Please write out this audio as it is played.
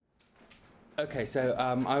Okay, so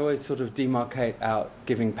I always sort of demarcate out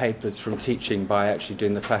giving papers from teaching by actually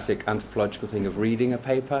doing the classic anthropological thing of reading a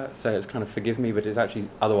paper. So it's kind of forgive me, but it's actually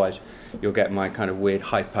otherwise you'll get my kind of weird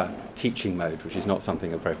hyper teaching mode, which is not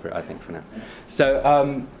something appropriate, I think, for now.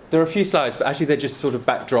 So there are a few slides, but actually they're just sort of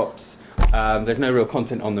backdrops. There's no real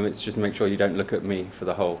content on them. It's just make sure you don't look at me for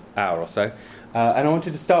the whole hour or so. And I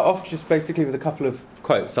wanted to start off just basically with a couple of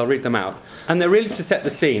quotes. I'll read them out. And they're really to set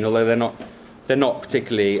the scene, although they're not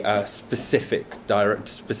particularly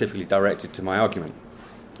specifically directed to my argument.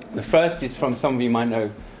 The first is from, some of you might know,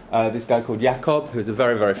 this guy called Jacob, who's a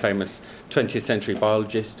very, very famous 20th century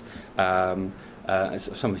biologist. Some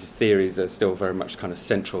of his theories are still very much kind of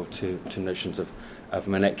central to notions of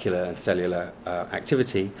molecular and cellular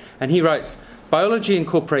activity. And he writes, "Biology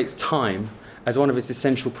incorporates time as one of its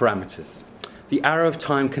essential parameters. The arrow of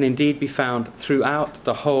time can indeed be found throughout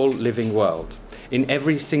the whole living world, in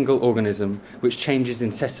every single organism which changes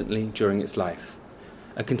incessantly during its life.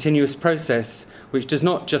 A continuous process which does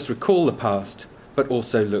not just recall the past, but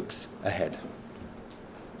also looks ahead."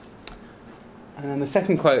 And the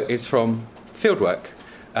second quote is from fieldwork,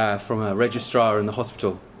 from a registrar in the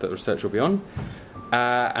hospital that the research will be on.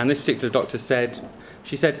 And this particular doctor said,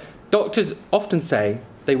 "Doctors often say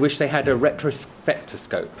they wish they had a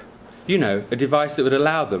retrospectoscope. You know, a device that would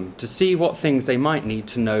allow them to see what things they might need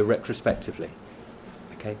to know retrospectively."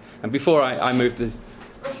 Okay? And before I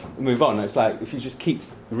move on, it's like if you just keep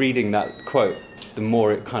reading that quote, the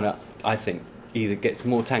more it kind of, I think, either gets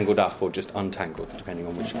more tangled up or just untangles, depending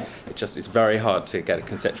on which. It's very hard to get a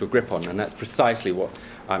conceptual grip on, and that's precisely what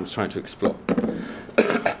I'm trying to explore.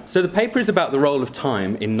 So the paper is about the role of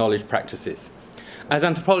time in knowledge practices. As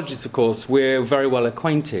anthropologists, of course, we're very well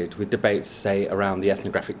acquainted with debates, say, around the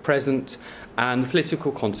ethnographic present and the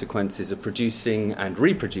political consequences of producing and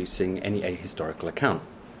reproducing any ahistorical account.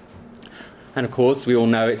 And of course, we all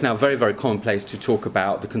know it's now very, very commonplace to talk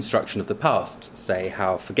about the construction of the past, say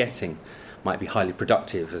how forgetting might be highly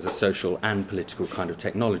productive as a social and political kind of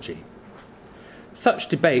technology. Such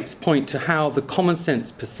debates point to how the common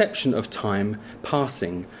sense perception of time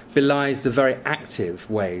passing belies the very active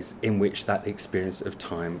ways in which that experience of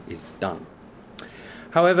time is done.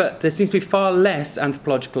 However, there seems to be far less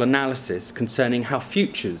anthropological analysis concerning how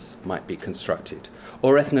futures might be constructed,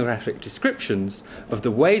 or ethnographic descriptions of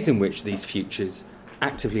the ways in which these futures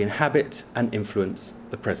actively inhabit and influence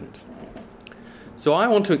the present. So I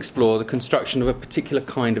want to explore the construction of a particular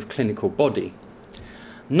kind of clinical body,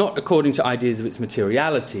 not according to ideas of its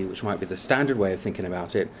materiality, which might be the standard way of thinking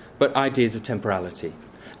about it, but ideas of temporality.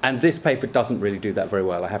 And this paper doesn't really do that very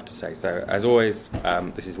well, I have to say. So, as always,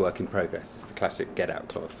 this is work in progress. It's the classic get-out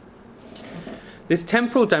clause. This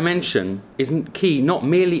temporal dimension isn't key not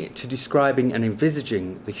merely to describing and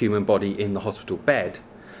envisaging the human body in the hospital bed,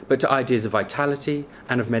 but to ideas of vitality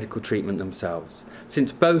and of medical treatment themselves,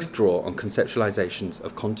 since both draw on conceptualizations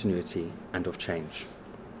of continuity and of change.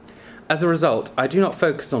 As a result, I do not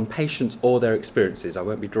focus on patients or their experiences. I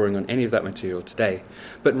won't be drawing on any of that material today,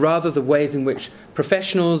 but rather the ways in which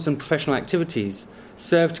professionals and professional activities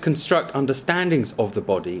serve to construct understandings of the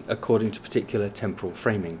body according to particular temporal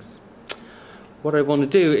framings. What I want to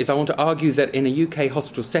do is I want to argue that in a UK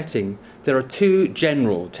hospital setting, there are two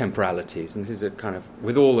general temporalities, and this is a kind of,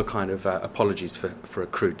 with all the kind of apologies for a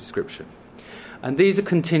crude description. And these are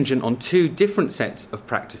contingent on two different sets of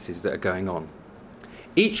practices that are going on.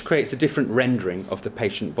 Each creates a different rendering of the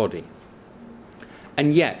patient body.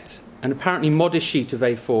 And yet, an apparently modest sheet of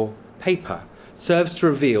A4 paper serves to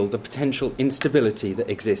reveal the potential instability that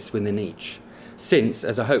exists within each, since,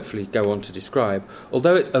 as I hopefully go on to describe,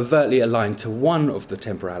 although it's overtly aligned to one of the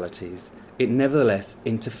temporalities, it nevertheless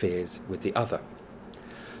interferes with the other.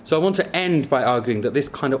 So I want to end by arguing that this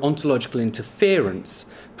kind of ontological interference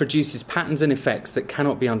produces patterns and effects that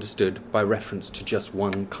cannot be understood by reference to just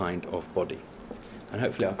one kind of body. And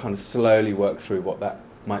hopefully I'll kind of slowly work through what that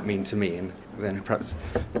might mean to me, and then perhaps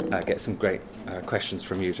get some great questions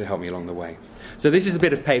from you to help me along the way. So this is a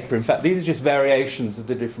bit of paper. In fact, these are just variations of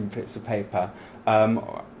the different bits of paper. I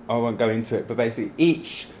won't go into it, but basically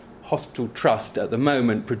each hospital trust at the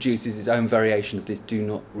moment produces its own variation of this do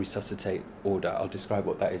not resuscitate order. I'll describe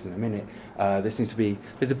what that is in a minute. There's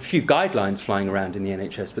a few guidelines flying around in the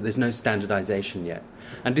NHS, but there's no standardisation yet.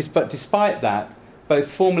 And despite that, both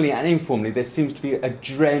formally and informally, there seems to be a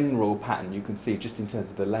general pattern you can see just in terms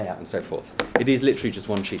of the layout and so forth. It is literally just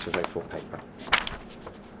one sheet of A4 paper.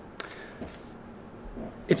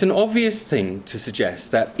 It's an obvious thing to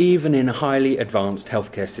suggest that even in a highly advanced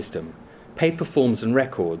healthcare system, paper forms and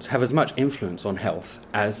records have as much influence on health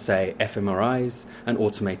as, say, fMRIs and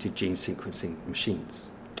automated gene sequencing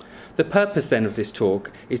machines. The purpose then of this talk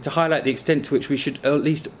is to highlight the extent to which we should at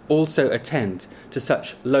least also attend to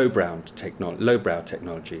such lowbrow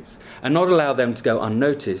technologies and not allow them to go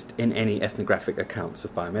unnoticed in any ethnographic accounts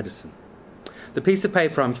of biomedicine. The piece of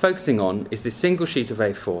paper I'm focusing on is this single sheet of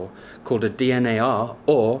A4 called a DNAR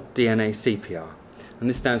or DNA CPR, and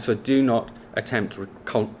this stands for Do Not Attempt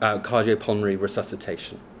Cardiopulmonary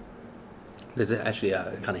Resuscitation. There's actually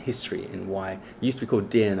a kind of history in why it used to be called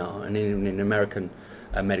DNR, and in American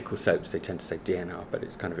medical soaps they tend to say DNR, but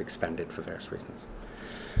it's kind of expanded for various reasons.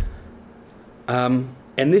 And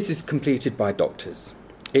this is completed by doctors.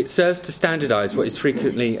 It serves to standardise what is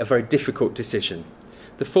frequently a very difficult decision.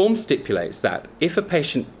 The form stipulates that if a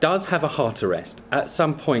patient does have a heart arrest at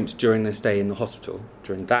some point during their stay in the hospital,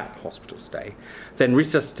 during that hospital stay, then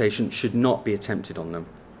resuscitation should not be attempted on them.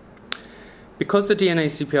 Because the DNA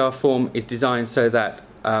CPR form is designed so that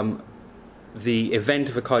the event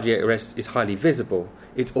of a cardiac arrest is highly visible,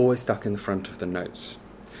 it's always stuck in the front of the notes.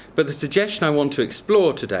 But the suggestion I want to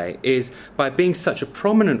explore today is, by being such a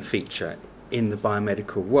prominent feature in the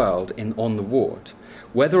biomedical world, on the ward,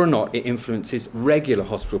 whether or not it influences regular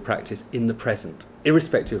hospital practice in the present,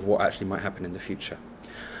 irrespective of what actually might happen in the future.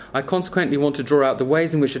 I consequently want to draw out the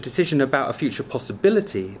ways in which a decision about a future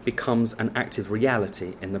possibility becomes an active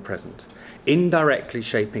reality in the present, indirectly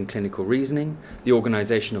shaping clinical reasoning, the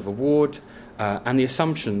organisation of a ward, and the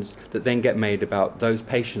assumptions that then get made about those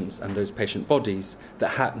patients and those patient bodies that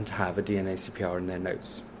happen to have a DNA CPR in their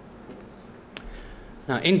notes.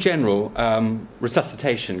 Now, in general,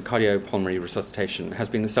 resuscitation, cardiopulmonary resuscitation, has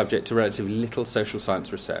been the subject to relatively little social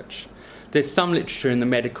science research. There's some literature in the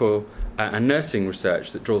medical and nursing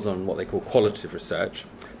research that draws on what they call qualitative research,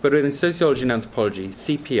 but in sociology and anthropology,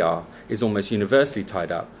 CPR is almost universally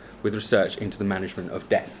tied up with research into the management of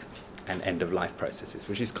death and end-of-life processes,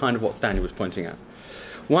 which is kind of what Stanley was pointing at.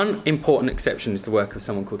 One important exception is the work of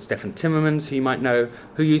someone called Stefan Timmermans, who you might know,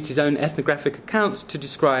 who used his own ethnographic accounts to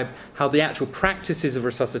describe how the actual practices of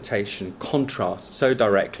resuscitation contrast so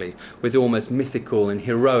directly with the almost mythical and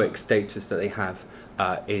heroic status that they have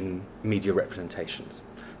in media representations.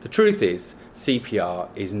 The truth is, CPR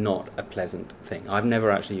is not a pleasant thing. I've never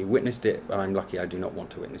actually witnessed it, but I'm lucky I do not want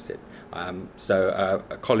to witness it. So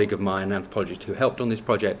a colleague of mine, an anthropologist who helped on this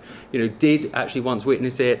project, did actually once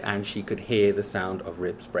witness it, and she could hear the sound of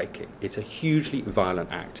ribs breaking. It's a hugely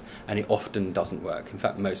violent act, and it often doesn't work. In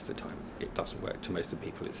fact, most of the time, it doesn't work to most of the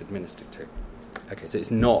people it's administered to. Okay, so it's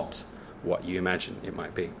not what you imagine it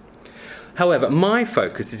might be. However, my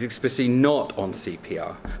focus is explicitly not on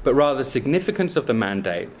CPR, but rather the significance of the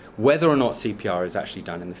mandate, whether or not CPR is actually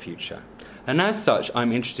done in the future. And as such,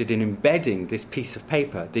 I'm interested in embedding this piece of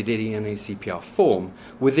paper, the DNA CPR form,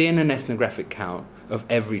 within an ethnographic account of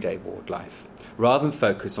everyday ward life, rather than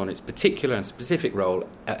focus on its particular and specific role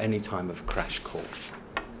at any time of a crash call.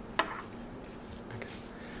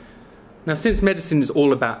 Now, since medicine is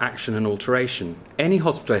all about action and alteration, any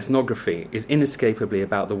hospital ethnography is inescapably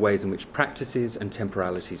about the ways in which practices and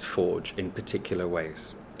temporalities forge in particular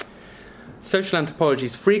ways. Social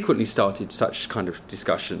anthropologies frequently started such kind of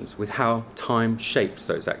discussions with how time shapes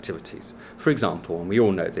those activities. For example, and we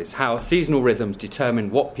all know this, how seasonal rhythms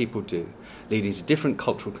determine what people do, leading to different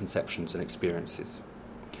cultural conceptions and experiences.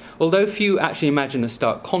 Although few actually imagine a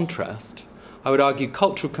stark contrast, I would argue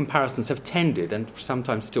cultural comparisons have tended, and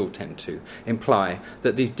sometimes still tend to, imply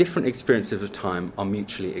that these different experiences of time are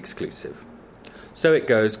mutually exclusive. So it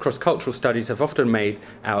goes, cross-cultural studies have often made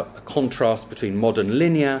out a contrast between modern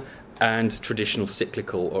linear and traditional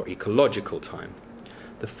cyclical or ecological time.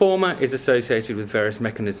 The former is associated with various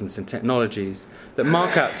mechanisms and technologies that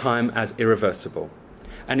mark out time as irreversible,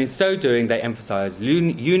 and in so doing they emphasise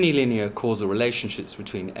unilinear causal relationships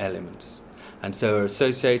between elements, and so are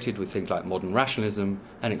associated with things like modern rationalism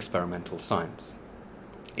and experimental science.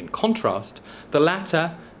 In contrast, the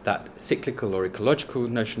latter, that cyclical or ecological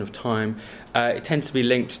notion of time, it tends to be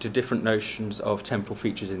linked to different notions of temporal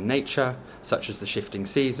features in nature, such as the shifting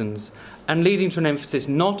seasons, and leading to an emphasis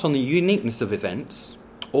not on the uniqueness of events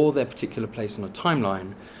or their particular place on a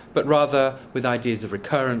timeline, but rather with ideas of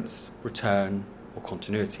recurrence, return, or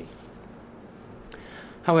continuity.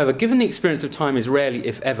 However, given the experience of time is rarely,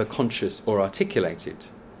 if ever, conscious or articulated,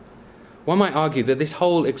 one might argue that this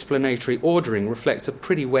whole explanatory ordering reflects a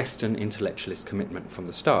pretty Western intellectualist commitment from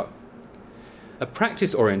the start. A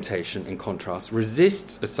practice orientation, in contrast,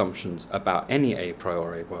 resists assumptions about any a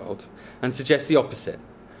priori world and suggests the opposite.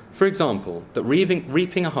 For example, that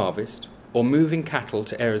reaping a harvest or moving cattle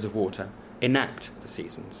to areas of water enact the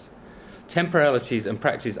seasons. Temporalities and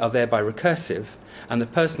practices are thereby recursive, and the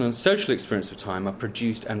personal and social experience of time are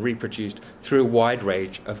produced and reproduced through a wide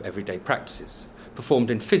range of everyday practices, performed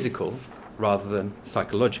in physical rather than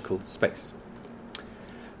psychological space.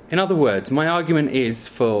 In other words, my argument is,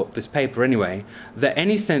 for this paper anyway, that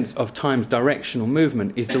any sense of time's direction or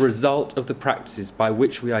movement is the result of the practices by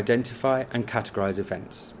which we identify and categorise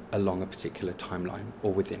events along a particular timeline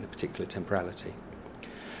or within a particular temporality.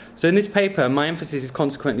 So in this paper, my emphasis is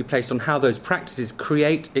consequently placed on how those practices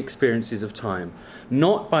create experiences of time,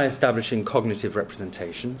 not by establishing cognitive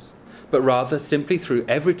representations, but rather simply through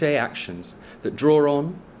everyday actions that draw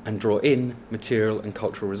on and draw in material and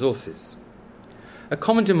cultural resources. A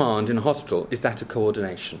common demand in a hospital is that of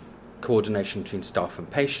coordination between staff and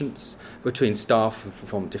patients, between staff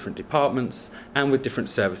from different departments, and with different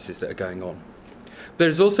services that are going on. There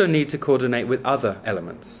is also a need to coordinate with other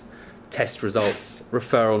elements: test results,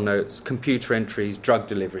 referral notes, computer entries, drug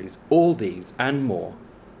deliveries. All these and more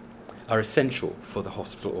are essential for the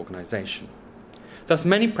hospital organisation. Thus,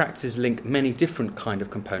 many practices link many different kind of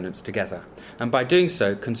components together, and by doing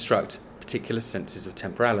so construct particular senses of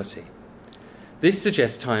temporality. This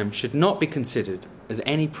suggests time should not be considered as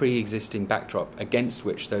any pre-existing backdrop against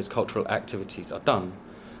which those cultural activities are done,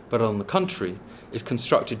 but on the contrary, is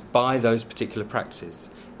constructed by those particular practices,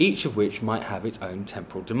 each of which might have its own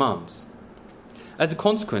temporal demands. As a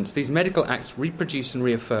consequence, these medical acts reproduce and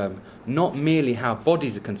reaffirm not merely how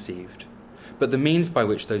bodies are conceived, but the means by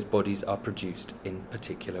which those bodies are produced in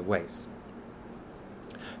particular ways.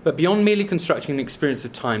 But beyond merely constructing an experience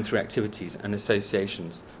of time through activities and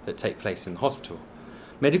associations that take place in the hospital,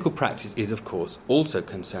 medical practice is, of course, also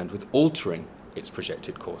concerned with altering its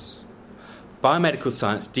projected course. Biomedical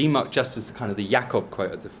science, just as the Jacob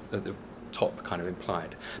quote at the top kind of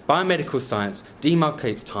implied, biomedical science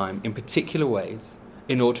demarcates time in particular ways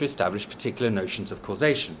in order to establish particular notions of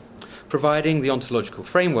causation, providing the ontological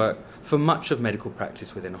framework for much of medical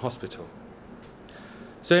practice within a hospital.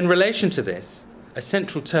 So in relation to this, a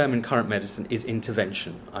central term in current medicine is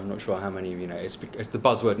intervention. I'm not sure how many of you know. It's the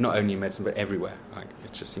buzzword not only in medicine but everywhere.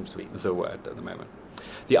 It just seems to be the word at the moment.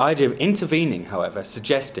 The idea of intervening, however,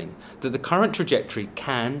 suggesting that the current trajectory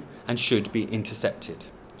can and should be intercepted,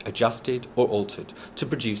 adjusted or altered to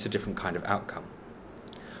produce a different kind of outcome.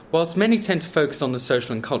 Whilst many tend to focus on the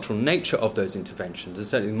social and cultural nature of those interventions, and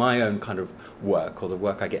certainly my own kind of work, or the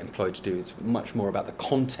work I get employed to do, is much more about the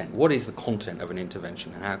content. What is the content of an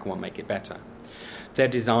intervention and how can one make it better? Their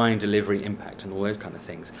design, delivery, impact, and all those kind of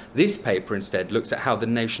things. This paper instead looks at how the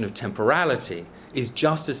notion of temporality is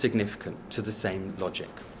just as significant to the same logic.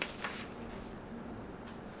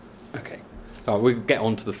 Okay, so we'll get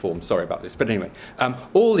on to the form, sorry about this. But anyway,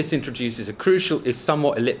 all this introduces a crucial, is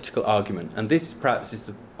somewhat elliptical argument, and this perhaps is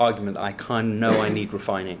the argument that I kind of know I need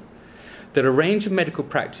refining, that a range of medical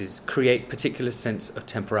practices create particular sense of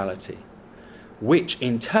temporality, which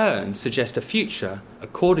in turn suggest a future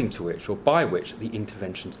according to which or by which the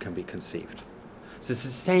interventions can be conceived. So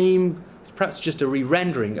it's perhaps just a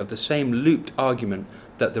re-rendering of the same looped argument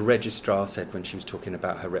that the registrar said when she was talking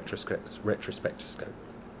about her retrospectoscope.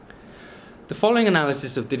 The following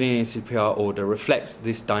analysis of the DNACPR order reflects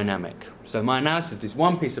this dynamic. So my analysis of this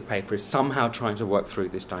one piece of paper is somehow trying to work through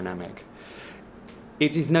this dynamic.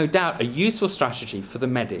 It is no doubt a useful strategy for the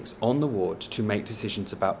medics on the ward to make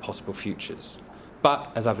decisions about possible futures.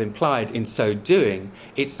 But, as I've implied, in so doing,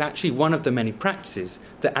 it's actually one of the many practices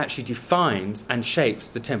that actually defines and shapes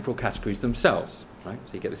the temporal categories themselves. Right?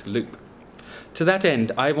 So you get this loop. To that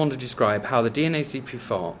end, I want to describe how the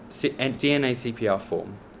DNACPR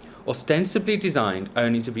form, ostensibly designed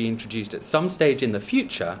only to be introduced at some stage in the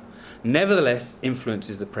future, nevertheless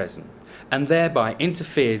influences the present, and thereby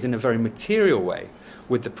interferes in a very material way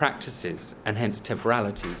with the practices and hence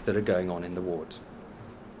temporalities that are going on in the ward.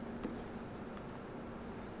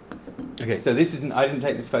 Okay, so this isn't, I didn't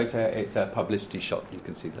take this photo, it's a publicity shot. You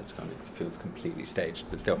can see that's kind of, it feels completely staged,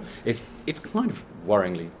 but still, it's kind of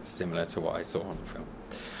worryingly similar to what I saw on the film.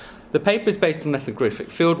 The paper is based on ethnographic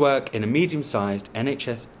fieldwork in a medium-sized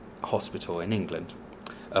NHS hospital in England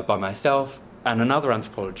by myself and another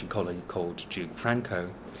anthropology colleague called Jude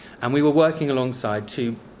Franco, and we were working alongside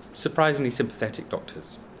two surprisingly sympathetic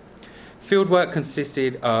doctors. Fieldwork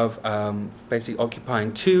consisted of basically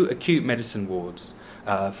occupying 2 acute medicine wards,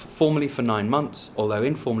 formally for 9 months, although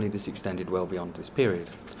informally this extended well beyond this period.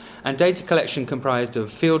 And data collection comprised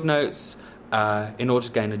of field notes in order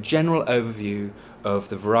to gain a general overview of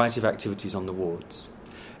the variety of activities on the wards.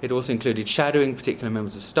 It also included shadowing particular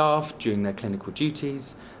members of staff during their clinical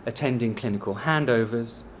duties, attending clinical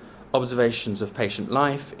handovers, observations of patient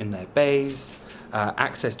life in their bays,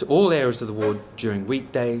 access to all areas of the ward during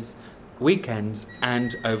weekdays, weekends,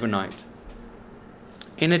 and overnight.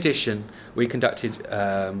 In addition, we looked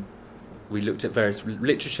at various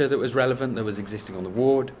literature that was relevant, that was existing on the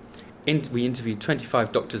ward, We interviewed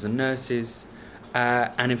 25 doctors and nurses,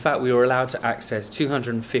 and in fact we were allowed to access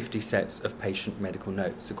 250 sets of patient medical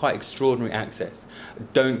notes. So quite extraordinary access.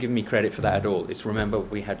 Don't give me credit for that at all. Remember,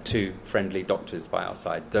 we had 2 friendly doctors by our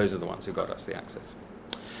side. Those are the ones who got us the access.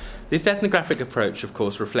 This ethnographic approach, of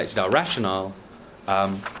course, reflected our rationale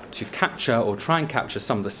to capture or try and capture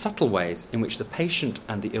some of the subtle ways in which the patient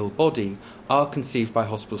and the ill body are conceived by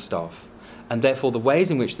hospital staff, and therefore the ways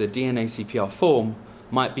in which the DNA CPR form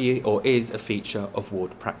might be or is a feature of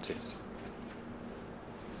ward practice.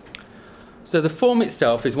 So the form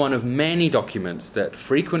itself is one of many documents that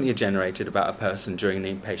frequently are generated about a person during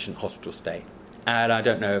an inpatient hospital stay. And I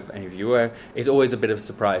don't know if any of you were, it's always a bit of a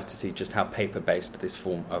surprise to see just how paper-based this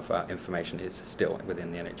form of information is still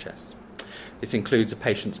within the NHS. This includes a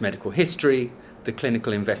patient's medical history, the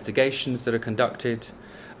clinical investigations that are conducted,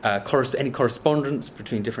 any correspondence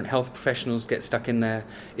between different health professionals gets stuck in there,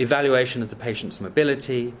 evaluation of the patient's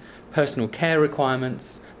mobility, personal care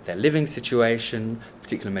requirements, their living situation,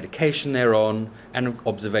 particular medication they're on, and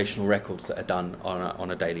observational records that are done on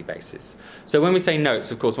a daily basis. So when we say notes,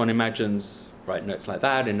 of course, one imagines notes like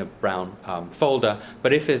that in a brown folder,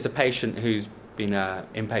 but if there's a patient who's been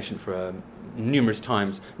inpatient for numerous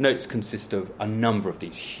times, notes consist of a number of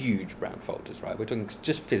these huge brown folders, right? We're talking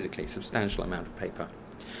just physically substantial amount of paper.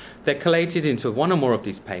 They're collated into one or more of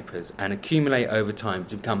these papers and accumulate over time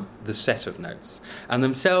to become the set of notes, and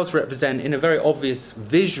themselves represent, in a very obvious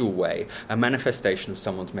visual way, a manifestation of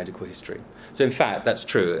someone's medical history. So in fact, that's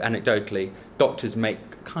true. Anecdotally, doctors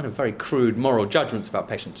make kind of very crude moral judgments about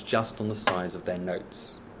patients just on the size of their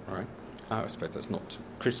notes. All right? I suppose that's not to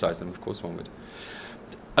criticise them, of course one would.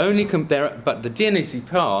 But the DNA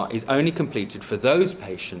CPR is only completed for those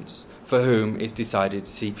patients for whom it's decided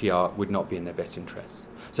CPR would not be in their best interests.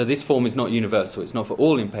 So this form is not universal. It's not for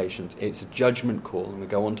all inpatients. It's a judgment call, and we'll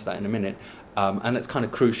go on to that in a minute. And that's kind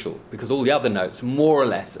of crucial because all the other notes, more or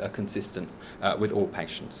less, are consistent with all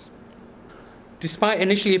patients. Despite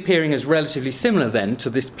initially appearing as relatively similar, then, to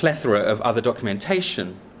this plethora of other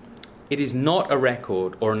documentation, it is not a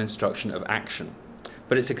record or an instruction of action,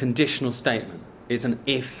 but it's a conditional statement. It's an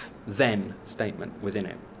if-then statement within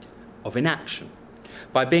it, of inaction.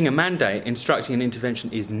 By being a mandate, instructing an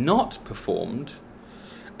intervention is not performed,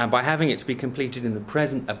 and by having it to be completed in the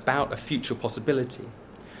present about a future possibility.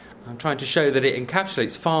 I'm trying to show that it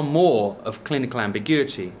encapsulates far more of clinical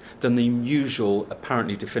ambiguity than the usual,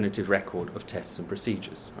 apparently definitive record of tests and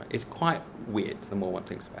procedures. Right? It's quite weird the more one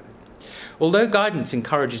thinks about it. Although guidance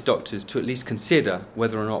encourages doctors to at least consider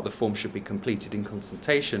whether or not the form should be completed in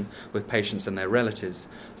consultation with patients and their relatives,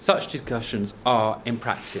 such discussions are, in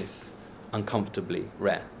practice, uncomfortably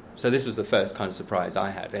rare. So this was the first kind of surprise I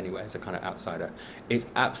had anyway as a kind of outsider. It's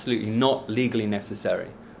absolutely not legally necessary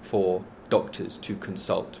for doctors to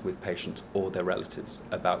consult with patients or their relatives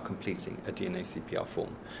about completing a DNA CPR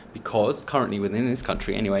form, because currently within this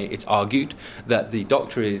country anyway, it's argued that the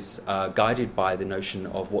doctor is guided by the notion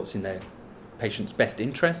of what's in their patient's best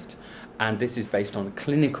interest, and this is based on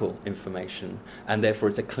clinical information, and therefore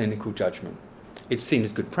it's a clinical judgment. It's seen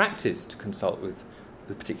as good practice to consult with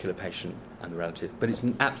the particular patient and the relative, but it's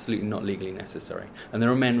absolutely not legally necessary, and there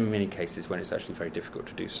are many cases when it's actually very difficult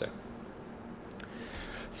to do so.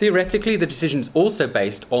 Theoretically, the decision is also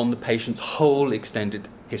based on the patient's whole extended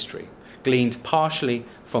history, gleaned partially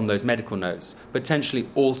from those medical notes, potentially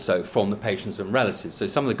also from the patients and relatives. So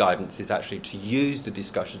some of the guidance is actually to use the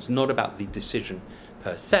discussions not about the decision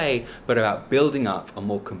per se, but about building up a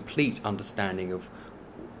more complete understanding of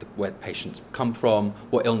where patients come from,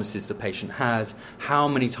 what illnesses the patient has, how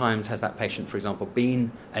many times has that patient, for example,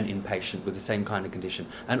 been an inpatient with the same kind of condition.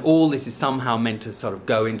 And all this is somehow meant to sort of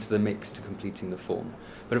go into the mix to completing the form.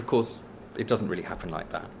 But of course, it doesn't really happen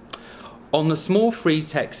like that. On the small free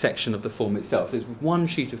text section of the form itself, there's one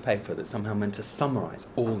sheet of paper that's somehow meant to summarise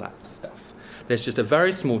all that stuff. There's just a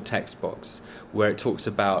very small text box where it talks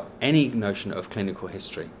about any notion of clinical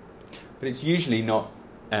history. But it's usually not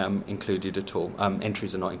included at all.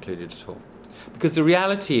 Entries are not included at all. Because the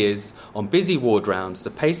reality is, on busy ward rounds, the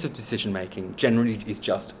pace of decision-making generally is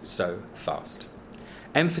just so fast.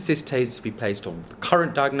 Emphasis tends to be placed on the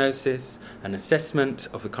current diagnosis, an assessment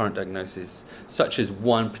of the current diagnosis, such as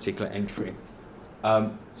one particular entry.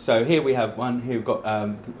 So here we have one here we've got,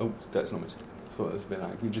 that's not much. I thought it was a bit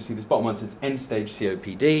like, you just see this bottom one says end-stage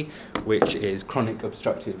COPD, which is chronic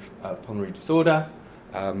obstructive pulmonary disorder.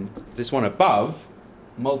 This one above,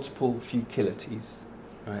 multiple futilities,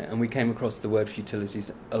 right? And we came across the word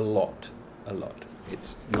futilities a lot.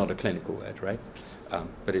 It's not a clinical word, right?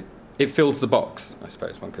 But it fills the box, I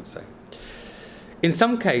suppose one could say. In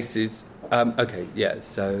some cases,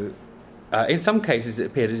 so In some cases, it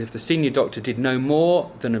appeared as if the senior doctor did no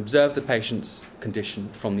more than observe the patient's condition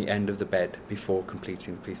from the end of the bed before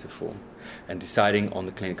completing the piece of form and deciding on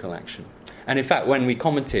the clinical action. And in fact, when I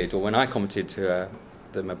commented to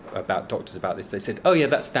them about doctors about this, they said, "Oh yeah,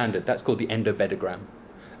 that's standard. That's called the endobedigram."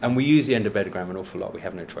 And we use the endobedigram an awful lot. We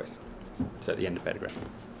have no choice. So the endobedigram.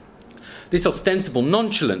 This ostensible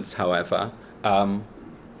nonchalance, however,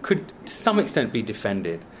 could to some extent be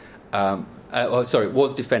defended.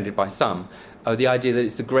 Was defended by some. The idea that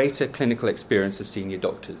it's the greater clinical experience of senior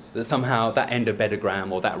doctors, that somehow that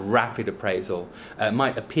endobedigram or that rapid appraisal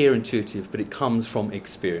might appear intuitive, but it comes from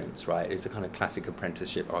experience, right? It's a kind of classic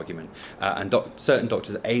apprenticeship argument. And certain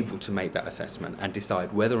doctors are able to make that assessment and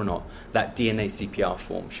decide whether or not that DNA CPR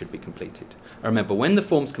form should be completed. And remember, when the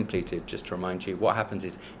form's completed, just to remind you, what happens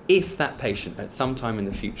is if that patient at some time in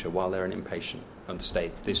the future, while they're an inpatient on the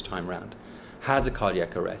stay this time round, has a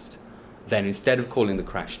cardiac arrest, then instead of calling the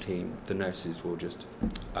crash team, the nurses will just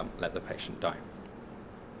let the patient die.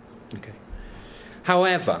 Okay.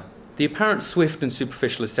 However, the apparent swift and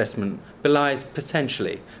superficial assessment belies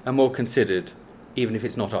potentially a more considered, even if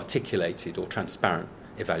it's not articulated or transparent,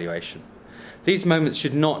 evaluation. These moments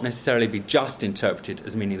should not necessarily be just interpreted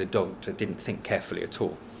as meaning the doctor didn't think carefully at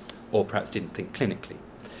all, or perhaps didn't think clinically.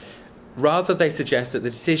 Rather, they suggest that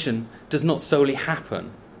the decision does not solely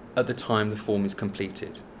happen at the time the form is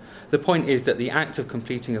completed. The point is that the act of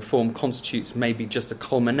completing a form constitutes maybe just a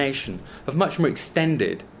culmination of much more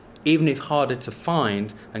extended, even if harder to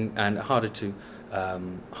find and harder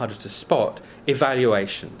to spot,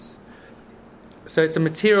 evaluations. So it's a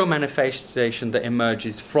material manifestation that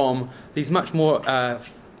emerges from these much more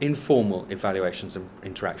informal evaluations and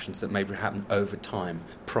interactions that maybe happen over time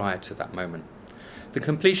prior to that moment. The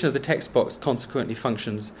completion of the text box consequently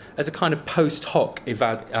functions as a kind of post hoc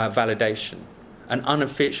validation, an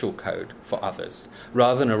unofficial code for others,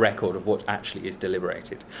 rather than a record of what actually is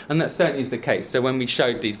deliberated. And that certainly is the case. So when we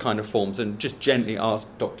showed these kind of forms and just gently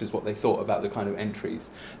asked doctors what they thought about the kind of entries,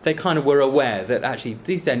 they kind of were aware that actually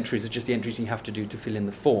these entries are just the entries you have to do to fill in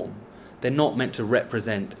the form. They're not meant to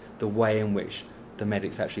represent the way in which the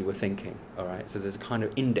medics actually were thinking. All right? So there's a kind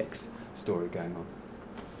of index story going on.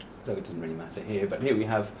 So it doesn't really matter here, but here we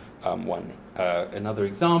have another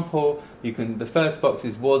example. The first box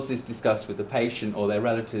is, was this discussed with the patient or their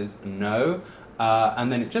relatives? No.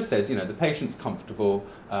 And then it just says, the patient's comfortable,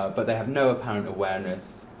 but they have no apparent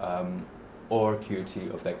awareness or acuity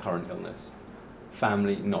of their current illness.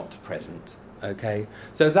 Family not present. Okay?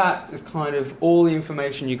 So that is kind of all the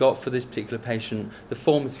information you got for this particular patient. The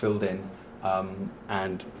form is filled in,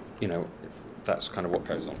 and, that's kind of what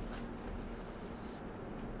goes on.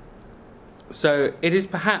 So it is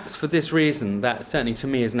perhaps for this reason that, certainly to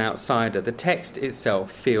me as an outsider, the text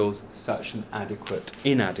itself feels such an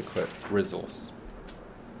inadequate resource.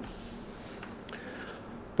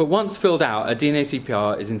 But once filled out, a DNA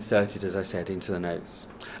CPR is inserted, as I said, into the notes.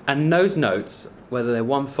 And those notes, whether they're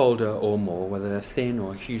one folder or more, whether they're thin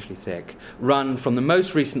or hugely thick, run from the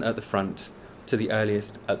most recent at the front to the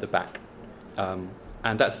earliest at the back.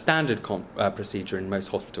 And that's standard procedure in most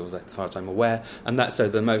hospitals, as far as I'm aware. And that's so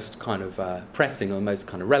the most kind of pressing or most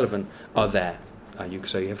kind of relevant are there.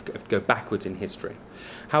 So you have to go backwards in history.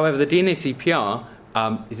 However, the DNA CPR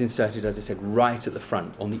is inserted, as I said, right at the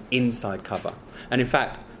front, on the inside cover. And in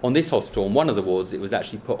fact, on this hospital, on one of the wards, it was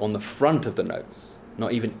actually put on the front of the notes,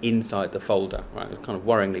 not even inside the folder. Right? It was kind of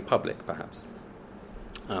worryingly public, perhaps.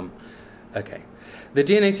 Okay. The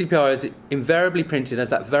DNA CPR is invariably printed, as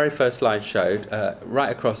that very first slide showed, right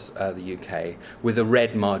across the UK, with a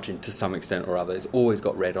red margin to some extent or other. It's always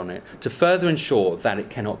got red on it, to further ensure that it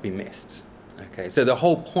cannot be missed. Okay, so the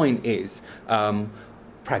whole point is,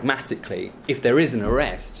 pragmatically, if there is an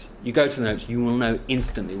arrest, you go to the notes, you will know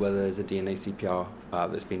instantly whether there's a DNA CPR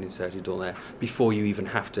that's been inserted or there, before you even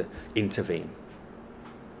have to intervene.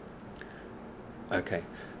 Okay.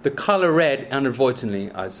 The colour red,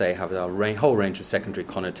 inadvertently, I'd say, have a whole range of secondary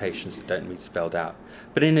connotations that don't need spelled out.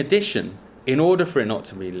 But in addition, in order for it not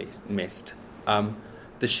to be missed,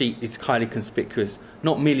 the sheet is highly conspicuous,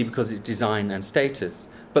 not merely because of its design and status,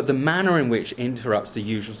 but the manner in which it interrupts the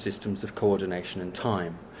usual systems of coordination and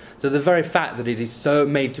time. So the very fact that it is so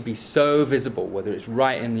made to be so visible, whether it's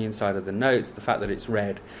right in the inside of the notes, the fact that it's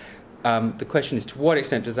red, the question is, to what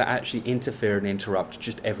extent does that actually interfere and interrupt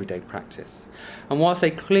just everyday practice? And whilst they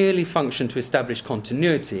clearly function to establish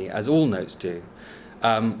continuity, as all notes do,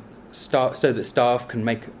 so that staff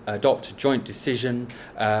can adopt a joint decision,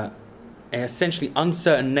 an essentially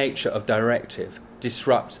uncertain nature of directive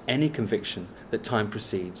disrupts any conviction that time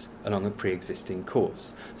proceeds along a pre-existing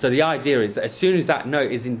course. So the idea is that as soon as that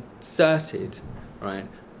note is inserted, right,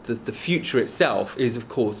 the future itself is, of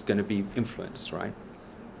course, going to be influenced, right?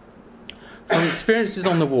 From experiences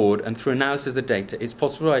on the ward and through analysis of the data, it's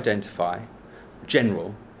possible to identify,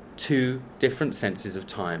 two different senses of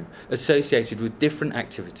time associated with different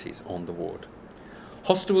activities on the ward.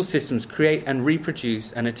 Hospital systems create and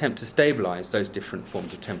reproduce and attempt to stabilise those different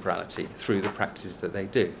forms of temporality through the practices that they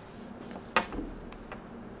do.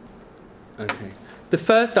 Okay. The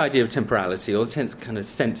first idea of temporality, or the kind of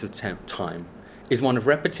sense of time, is one of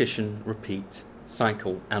repetition, repeat,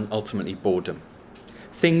 cycle, and ultimately boredom.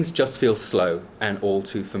 Things just feel slow and all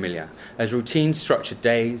too familiar, as routines structure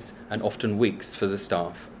days and often weeks for the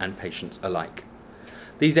staff and patients alike.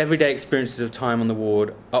 These everyday experiences of time on the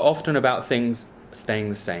ward are often about things staying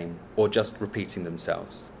the same or just repeating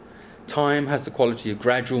themselves. Time has the quality of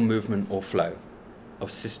gradual movement or flow,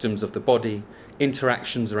 of systems of the body,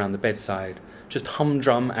 interactions around the bedside, just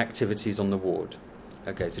humdrum activities on the ward.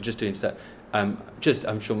 Okay, so just doing so.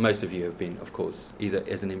 I'm sure most of you have been, of course, either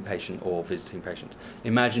as an inpatient or visiting patient.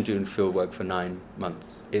 Imagine doing field work for 9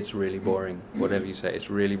 months. It's really boring. Whatever you say, it's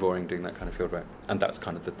really boring doing that kind of field work. And that's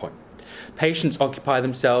kind of the point. Patients occupy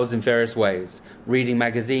themselves in various ways, reading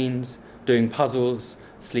magazines, doing puzzles,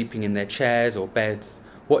 sleeping in their chairs or beds,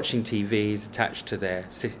 watching TVs attached to their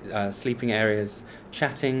sleeping areas,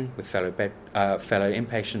 chatting with fellow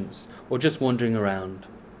inpatients, or just wandering around,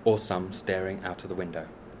 or some staring out of the window.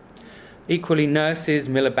 Equally, nurses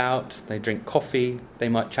mill about, they drink coffee, they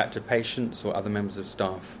might chat to patients or other members of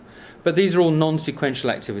staff. But these are all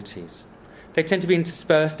non-sequential activities. They tend to be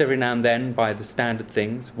interspersed every now and then by the standard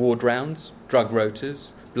things: ward rounds, drug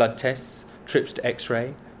rotas, blood tests, trips to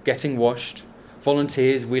X-ray, getting washed,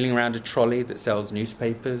 volunteers wheeling around a trolley that sells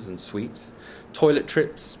newspapers and sweets, toilet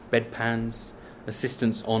trips, bedpans,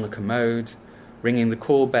 assistance on a commode, ringing the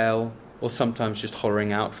call bell, or sometimes just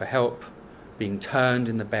hollering out for help, being turned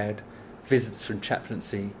in the bed, visits from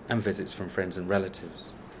chaplaincy, and visits from friends and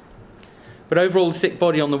relatives. But overall, the sick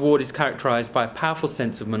body on the ward is characterised by a powerful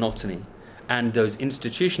sense of monotony and those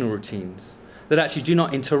institutional routines that actually do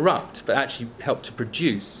not interrupt, but actually help to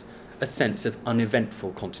produce a sense of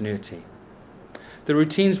uneventful continuity. The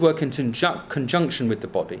routines work in conjunction with the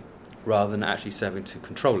body, rather than actually serving to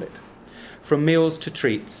control it. From meals to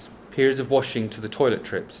treats, periods of washing to the toilet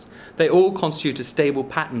trips, they all constitute a stable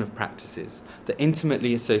pattern of practices that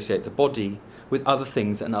intimately associate the body with other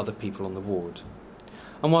things and other people on the ward.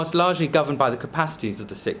 And whilst largely governed by the capacities of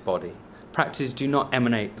the sick body, practices do not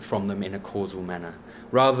emanate from them in a causal manner.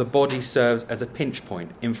 Rather, the body serves as a pinch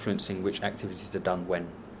point, influencing which activities are done when.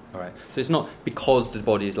 All right. So it's not because the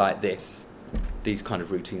body is like this, these kind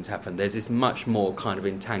of routines happen. There's this much more kind of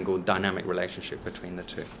entangled, dynamic relationship between the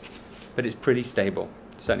two. But it's pretty stable.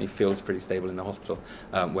 Certainly feels pretty stable in the hospital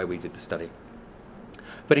where we did the study.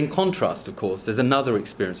 But in contrast, of course, there's another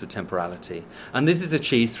experience of temporality, and this is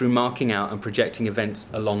achieved through marking out and projecting events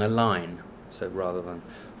along a line, so rather than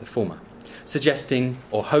the former, suggesting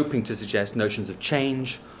or hoping to suggest notions of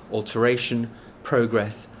change, alteration,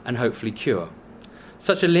 progress, and hopefully cure.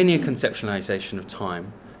 Such a linear conceptualization of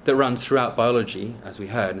time that runs throughout biology, as we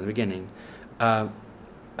heard in the beginning,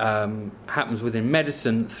 happens within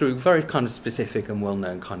medicine through very kind of specific and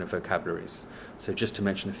well-known kind of vocabularies. So just to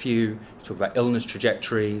mention a few, you talk about illness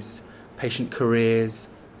trajectories, patient careers,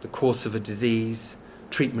 the course of a disease,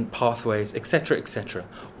 treatment pathways, etc.,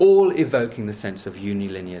 all evoking the sense of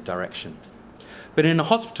unilinear direction. But in a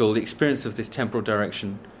hospital, the experience of this temporal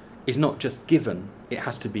direction is not just given, it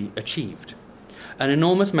has to be achieved. An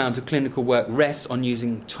enormous amount of clinical work rests on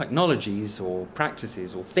using technologies or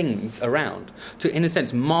practices or things around to, in a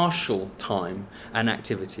sense, marshal time and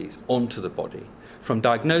activities onto the body, from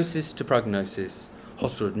diagnosis to prognosis,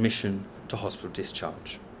 hospital admission to hospital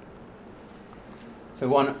discharge. So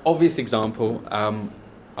one obvious example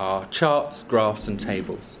are charts, graphs, and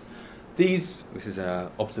tables. This is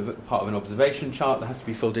part of an observation chart that has to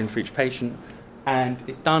be filled in for each patient, and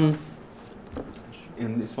it's done,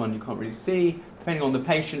 in this one you can't really see, depending on the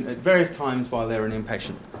patient, at various times while they're an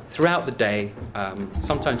inpatient, throughout the day,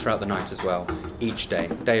 sometimes throughout the night as well, each day,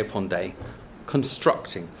 day upon day,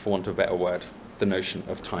 constructing, for want of a better word, the notion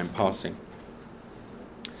of time passing.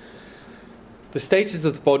 The status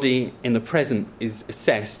of the body in the present is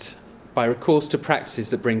assessed by recourse to practices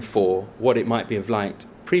that bring forth what it might be of like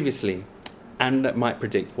previously and that might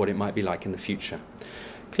predict what it might be like in the future.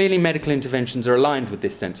 Clearly, medical interventions are aligned with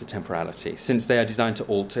this sense of temporality, since they are designed to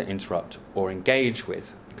alter, interrupt, or engage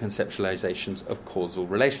with conceptualizations of causal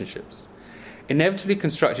relationships. Inevitably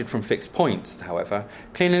constructed from fixed points, however,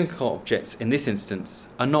 clinical objects in this instance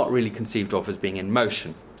are not really conceived of as being in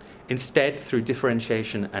motion. Instead, through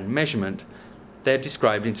differentiation and measurement, they are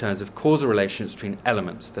described in terms of causal relations between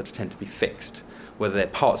elements that tend to be fixed, whether they're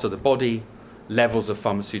parts of the body, levels of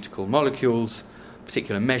pharmaceutical molecules,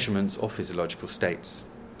 particular measurements, or physiological states.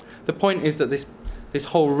 The point is that this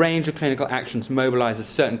whole range of clinical actions mobilise a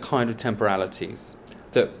certain kind of temporalities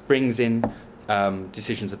that brings in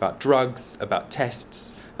decisions about drugs, about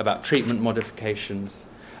tests, about treatment modifications.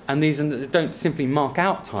 And these don't simply mark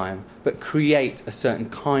out time, but create a certain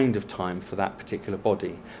kind of time for that particular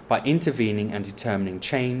body by intervening and determining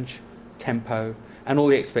change, tempo, and all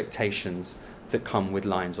the expectations that come with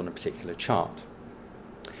lines on a particular chart.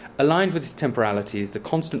 Aligned with this temporality is the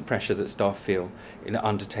constant pressure that staff feel in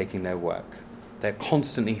undertaking their work. They're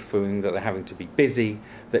constantly feeling that they're having to be busy,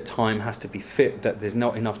 that time has to be fit, that there's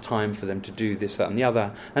not enough time for them to do this, that, and the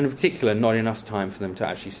other, and in particular, not enough time for them to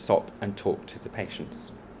actually stop and talk to the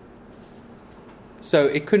patients. So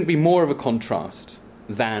it couldn't be more of a contrast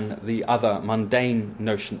than the other mundane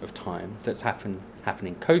notion of time that's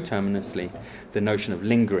happening coterminously, the notion of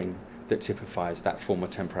lingering that typifies that form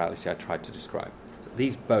of temporality I tried to describe.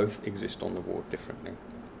 These both exist on the ward differently.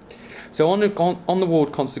 So on the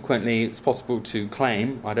ward, consequently, it's possible to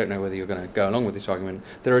claim, I don't know whether you're going to go along with this argument,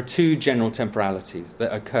 there are two general temporalities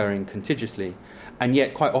that are occurring contiguously and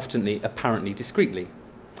yet quite often apparently discretely.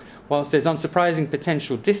 Whilst there's unsurprising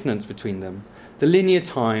potential dissonance between them, the linear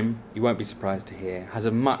time, you won't be surprised to hear, has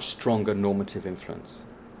a much stronger normative influence.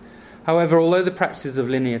 However, although the practices of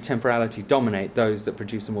linear temporality dominate those that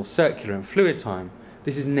produce a more circular and fluid time,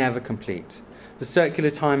 this is never complete. The circular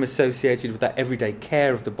time associated with that everyday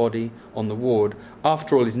care of the body on the ward,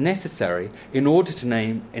 after all, is necessary in order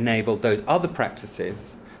to enable those other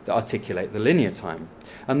practices that articulate the linear time,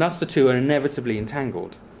 and thus the two are inevitably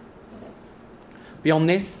entangled. Beyond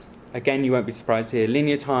this, again, you won't be surprised to hear,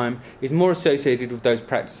 linear time is more associated with those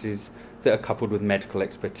practices that are coupled with medical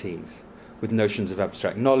expertise, with notions of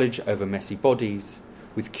abstract knowledge over messy bodies,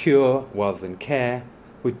 with cure rather than care,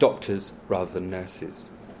 with doctors rather than nurses.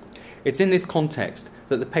 It's in this context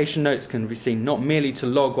that the patient notes can be seen not merely to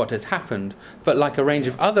log what has happened, but like a range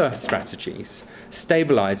of other strategies,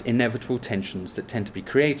 stabilise inevitable tensions that tend to be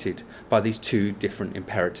created by these two different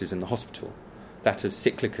imperatives in the hospital, that of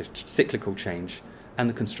cyclical change and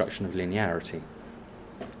the construction of linearity.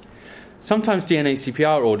 Sometimes DNA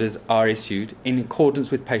CPR orders are issued in accordance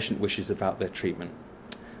with patient wishes about their treatment.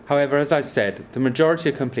 However, as I said, the majority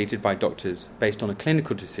are completed by doctors based on a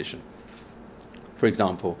clinical decision. For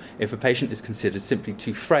example, if a patient is considered simply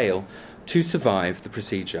too frail to survive the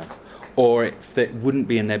procedure, or if it wouldn't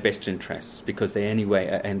be in their best interests because they're anyway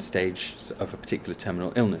at end stage of a particular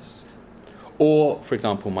terminal illness, or, for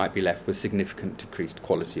example, might be left with significant decreased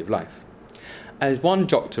quality of life. As one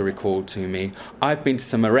doctor recalled to me, I've been to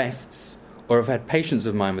some arrests, or have had patients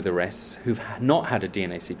of mine with arrests who've not had a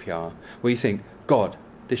DNA CPR, where you think, God,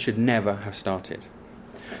 this should never have started.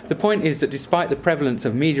 The point is that despite the prevalence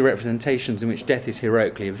of media representations in which death is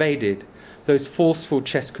heroically evaded, those forceful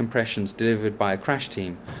chest compressions delivered by a crash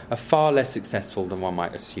team are far less successful than one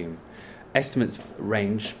might assume. Estimates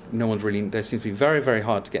range, there seems to be very, very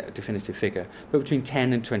hard to get a definitive figure, but between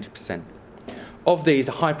 10 and 20%. Of these,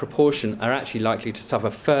 a high proportion are actually likely to suffer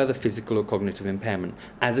further physical or cognitive impairment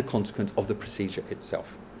as a consequence of the procedure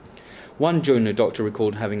itself. One junior doctor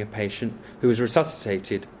recalled having a patient who was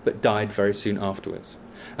resuscitated but died very soon afterwards.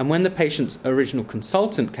 And when the patient's original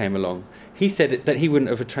consultant came along, he said that he wouldn't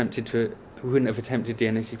have attempted DNA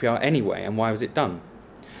CPR anyway, and why was it done?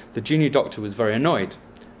 The junior doctor was very annoyed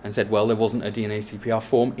and said, well, there wasn't a DNA CPR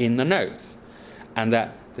form in the notes, and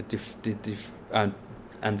that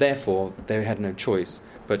and therefore they had no choice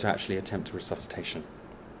but to actually attempt a resuscitation.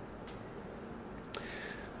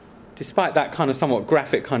 Despite that kind of somewhat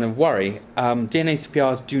graphic kind of worry, DNA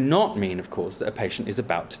CPRs do not mean, of course, that a patient is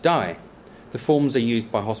about to die. The forms are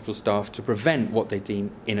used by hospital staff to prevent what they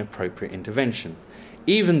deem inappropriate intervention,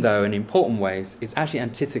 even though in important ways it's actually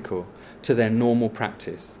antithetical to their normal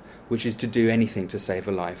practice, which is to do anything to save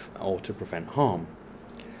a life or to prevent harm.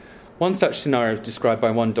 One such scenario is described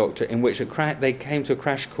by one doctor in which they came to a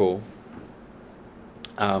crash call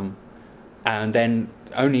and then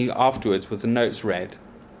only afterwards was the notes read,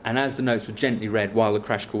 and as the notes were gently read while the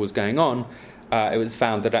crash call was going on, it was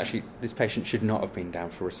found that actually this patient should not have been down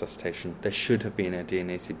for resuscitation. There should have been a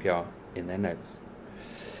DNA CPR in their notes.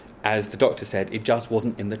 As the doctor said, it just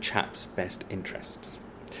wasn't in the chap's best interests.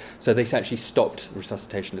 So they actually stopped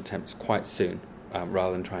resuscitation attempts quite soon,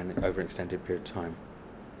 rather than trying over an extended period of time.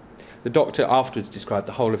 The doctor afterwards described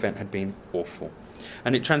the whole event had been awful.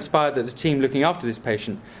 And it transpired that the team looking after this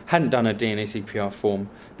patient hadn't done a DNA CPR form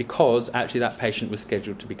because actually that patient was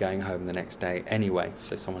scheduled to be going home the next day anyway.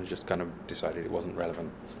 So someone just kind of decided it wasn't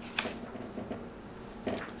relevant.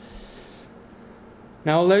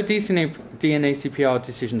 Now, although DNA CPR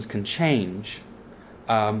decisions can change,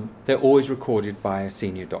 they're always recorded by a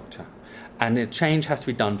senior doctor. And the change has to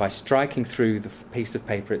be done by striking through the piece of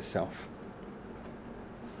paper itself.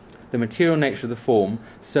 The material nature of the form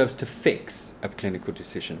serves to fix a clinical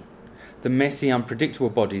decision. The messy, unpredictable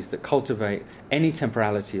bodies that cultivate any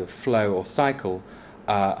temporality of flow or cycle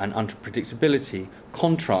and unpredictability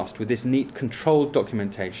contrast with this neat, controlled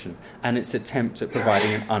documentation and its attempt at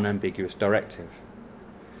providing an unambiguous directive.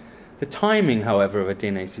 The timing, however, of a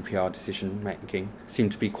DNA CPR decision-making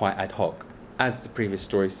seemed to be quite ad hoc. As the previous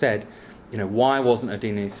story said, why wasn't a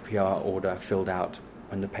DNA CPR order filled out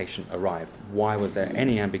when the patient arrived? Why was there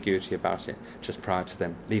any ambiguity about it just prior to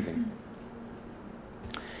them leaving?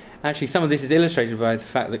 Actually, some of this is illustrated by the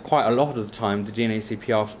fact that quite a lot of the time the DNA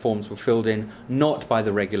CPR forms were filled in not by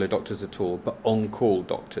the regular doctors at all, but on-call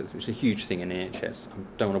doctors, which is a huge thing in the NHS. I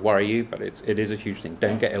don't want to worry you, but it is a huge thing.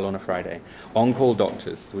 Don't get ill on a Friday. On-call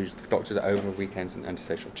doctors, which doctors are over weekends and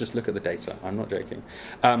antisocial. Just look at the data. I'm not joking.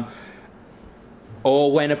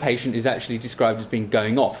 Or when a patient is actually described as being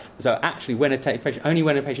going off. So actually, only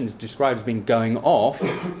when a patient is described as being going off,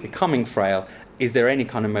 becoming frail, is there any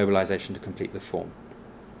kind of mobilisation to complete the form.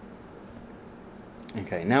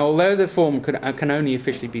 Okay. Now, although the form can only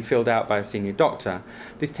officially be filled out by a senior doctor,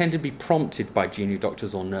 this tended to be prompted by junior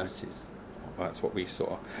doctors or nurses. That's what we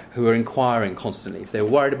saw, who were inquiring constantly. If they were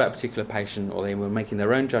worried about a particular patient or they were making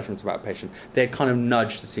their own judgments about a patient, they'd kind of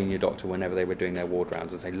nudge the senior doctor whenever they were doing their ward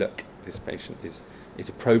rounds and say, look, this patient is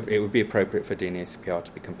appropriate. It would be appropriate for DNA CPR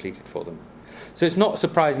to be completed for them. So it's not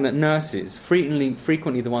surprising that nurses,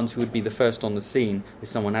 frequently the ones who would be the first on the scene if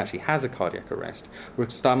someone actually has a cardiac arrest, were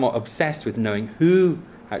somewhat obsessed with knowing who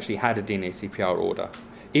actually had a DNA CPR order,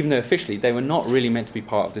 even though officially they were not really meant to be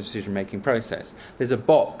part of the decision-making process. There's a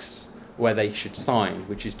box where they should sign,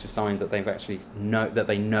 which is to sign that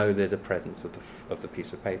they know there's a presence of the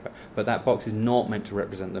piece of paper. But that box is not meant to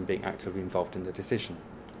represent them being actively involved in the decision.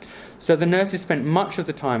 So the nurses spent much of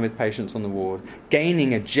the time with patients on the ward,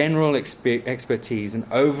 gaining a general expertise and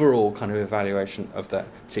overall kind of evaluation of that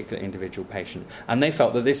particular individual patient. And they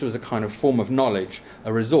felt that this was a kind of form of knowledge,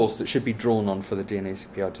 a resource that should be drawn on for the DNA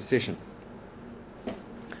CPR decision.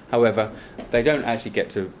 However, they don't actually get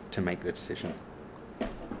to make the decision.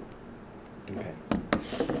 Okay.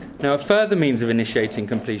 Now, a further means of initiating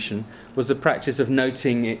completion was the practice of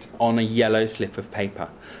noting it on a yellow slip of paper.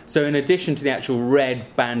 So in addition to the actual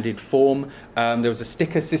red banded form, there was a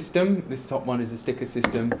sticker system. This top one is a sticker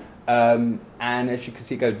system. And as you can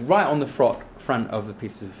see, it goes right on the front of the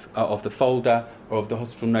piece of the folder or of the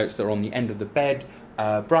hospital notes that are on the end of the bed,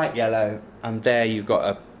 bright yellow. And there you've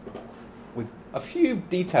got with a few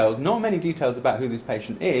details, not many details about who this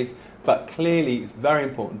patient is, but clearly it's very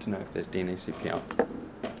important to know if there's DNA CPR.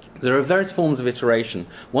 There are various forms of iteration.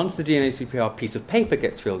 Once the DNA CPR piece of paper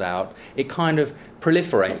gets filled out, it kind of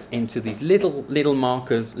proliferates into these little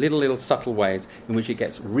markers, little subtle ways in which it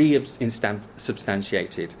gets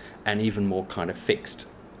re-substantiated and even more kind of fixed,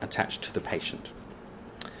 attached to the patient.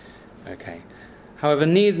 Okay. However,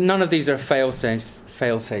 none of these are a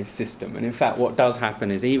fail-safe system. And in fact, what does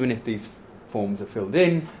happen is even if these forms are filled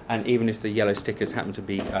in, and even if the yellow stickers happen to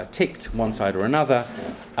be ticked one side or another,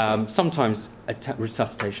 sometimes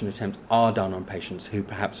resuscitation attempts are done on patients who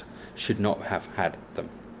perhaps should not have had them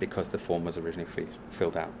because the form was originally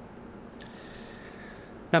filled out.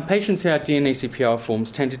 Now, patients who had DNA CPR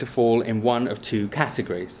forms tended to fall in one of two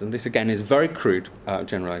categories, and this again is a very crude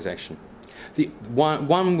generalization. The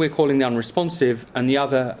one we're calling the unresponsive, and the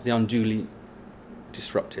other the unduly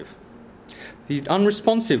disruptive. The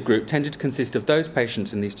unresponsive group tended to consist of those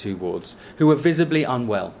patients in these two wards who were visibly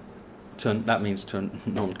unwell. That means to a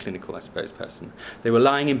non-clinical, I suppose, person. They were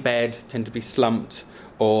lying in bed, tend to be slumped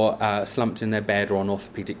or slumped in their bed or on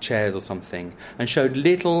orthopaedic chairs or something, and showed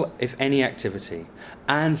little, if any, activity.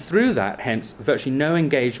 And through that, hence, virtually no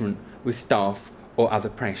engagement with staff or other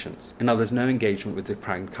patients. In other words, no engagement with the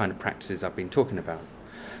kind of practices I've been talking about.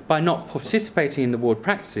 By not participating in the ward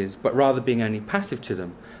practices, but rather being only passive to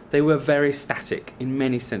them, they were very static in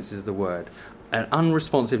many senses of the word. An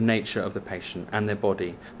unresponsive nature of the patient and their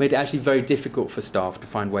body made it actually very difficult for staff to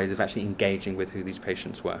find ways of actually engaging with who these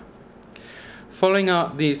patients were. Following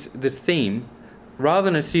up the theme, rather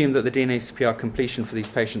than assume that the DNA CPR completion for these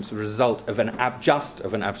patients was a result of an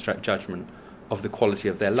abstract judgment of the quality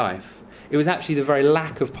of their life, it was actually the very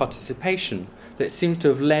lack of participation that seems to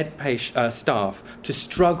have led staff to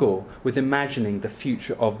struggle with imagining the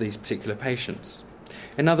future of these particular patients.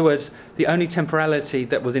 In other words, the only temporality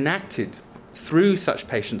that was enacted through such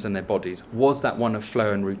patients and their bodies was that one of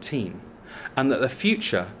flow and routine, and that the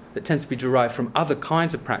future that tends to be derived from other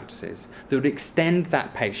kinds of practices that would extend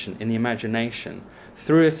that patient in the imagination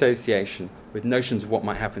through association with notions of what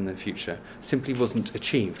might happen in the future simply wasn't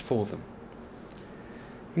achieved for them.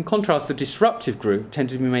 In contrast, the disruptive group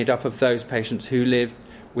tended to be made up of those patients who lived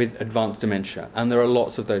with advanced dementia, and there are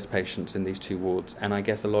lots of those patients in these two wards, and I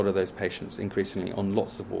guess a lot of those patients increasingly on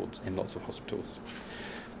lots of wards in lots of hospitals.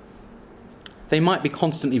 They might be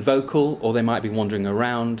constantly vocal, or they might be wandering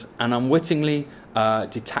around and unwittingly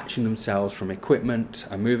detaching themselves from equipment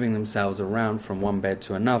and moving themselves around from one bed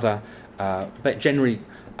to another, but generally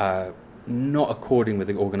not according with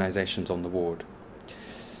the organisations on the ward.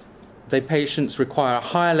 The patients require a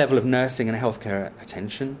higher level of nursing and healthcare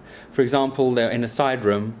attention. For example, they're in a side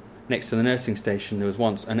room next to the nursing station. There was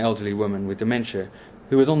once an elderly woman with dementia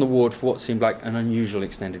who was on the ward for what seemed like an unusual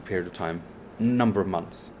extended period of time, a number of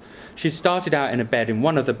months. She started out in a bed in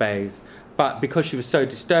one of the bays, but because she was so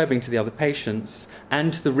disturbing to the other patients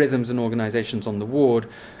and to the rhythms and organisations on the ward,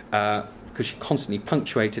 because she constantly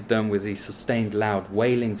punctuated them with these sustained loud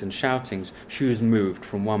wailings and shoutings, she was moved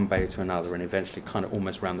from one bay to another and eventually kind of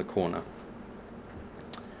almost round the corner.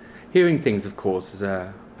 Hearing things, of course,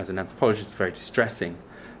 as an anthropologist, is very distressing,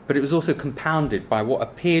 but it was also compounded by what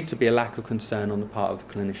appeared to be a lack of concern on the part of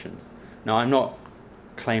the clinicians. Now, I'm not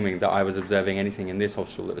claiming that I was observing anything in this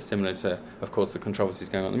hospital that was similar to, of course, the controversies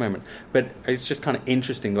going on at the moment, but it's just kind of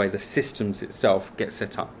interesting the way the systems itself get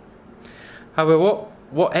set up. However,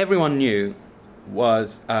 what everyone knew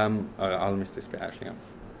was... I'll miss this bit, actually.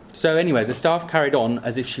 So anyway, the staff carried on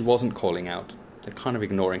as if she wasn't calling out. They're kind of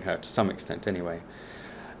ignoring her to some extent anyway.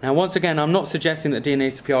 Now, once again, I'm not suggesting that DNA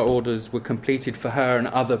CPR orders were completed for her and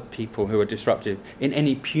other people who are disruptive in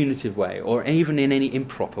any punitive way or even in any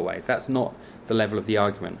improper way. That's not the level of the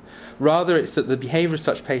argument. Rather, it's that the behaviour of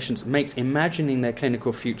such patients makes imagining their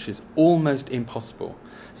clinical futures almost impossible,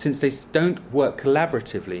 since they don't work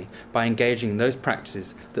collaboratively by engaging in those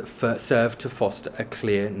practices that serve to foster a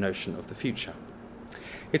clear notion of the future.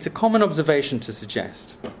 It's a common observation to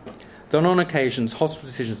suggest that on occasions hospital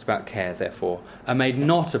decisions about care, therefore, are made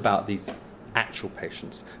not about these actual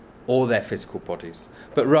patients or their physical bodies,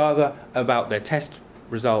 but rather about their test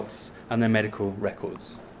results and their medical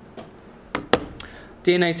records.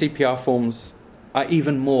 DNA CPR forms are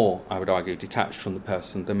even more, I would argue, detached from the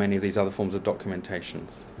person than many of these other forms of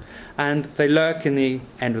documentations. And they lurk in the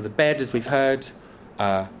end of the bed, as we've heard,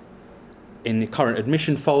 in the current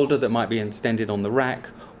admission folder that might be extended on the rack,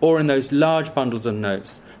 or in those large bundles of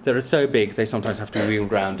notes that are so big they sometimes have to be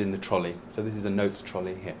wheeled round in the trolley. So this is a notes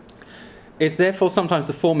trolley here. It's therefore sometimes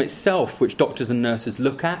the form itself which doctors and nurses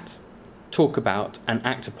look at, talk about, and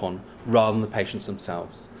act upon, rather than the patients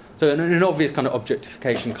themselves. So in an obvious kind of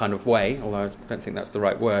objectification kind of way, although I don't think that's the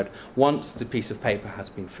right word, once the piece of paper has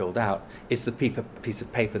been filled out, it's the piece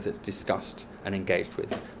of paper that's discussed and engaged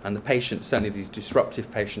with. And the patients, certainly these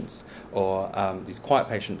disruptive patients or these quiet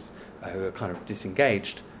patients who are kind of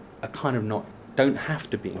disengaged, are kind of don't have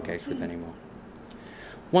to be engaged with anymore.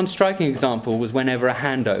 One striking example was whenever a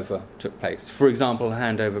handover took place. For example, a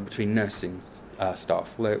handover between nursing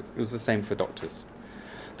staff, although it was the same for doctors.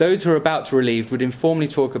 Those who are about to relieve would informally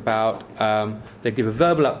talk about, they'd give a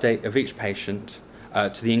verbal update of each patient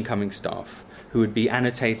to the incoming staff, who would be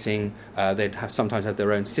annotating, they'd sometimes have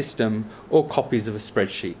their own system or copies of a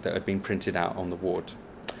spreadsheet that had been printed out on the ward.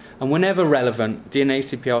 And whenever relevant, DNA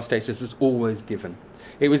CPR status was always given.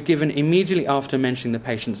 It was given immediately after mentioning the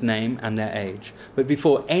patient's name and their age, but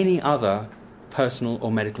before any other personal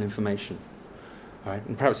or medical information. All right?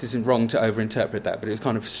 And perhaps it's wrong to overinterpret that, but it was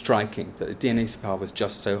kind of striking that the DNA CPR was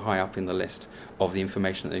just so high up in the list of the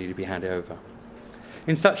information that needed to be handed over.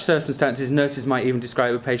 In such circumstances, nurses might even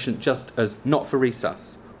describe a patient just as not for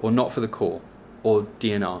resus, or not for the call, or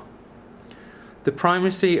DNR. The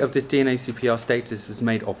primacy of this DNA CPR status was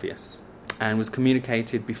made obvious and was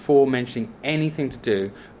communicated before mentioning anything to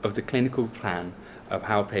do of the clinical plan of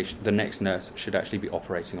how the next nurse should actually be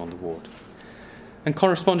operating on the ward. And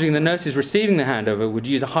corresponding, the nurses receiving the handover would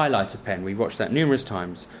use a highlighter pen, we watched that numerous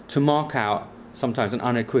times, to mark out sometimes an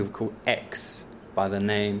unequivocal X by the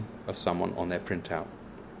name of someone on their printout.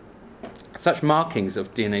 Such markings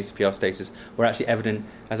of DNA CPR status were actually evident,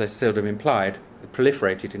 as I sort of implied,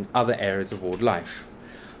 proliferated in other areas of ward life.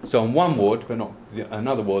 So on one ward, but not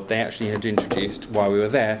another ward, they actually had introduced, while we were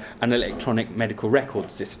there, an electronic medical record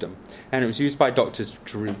system. And it was used by doctors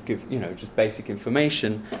to give, just basic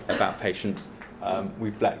information about patients.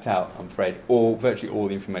 We've blacked out, I'm afraid, virtually all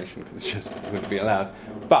the information because it just wouldn't be allowed.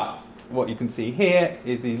 But what you can see here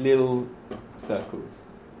is these little circles,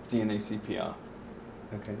 DNA CPR.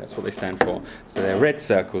 Okay, that's what they stand for. So they're red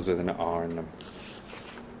circles with an R in them.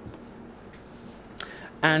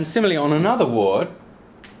 And similarly, on another ward,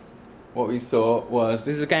 what we saw was,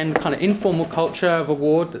 this is again kind of informal culture of a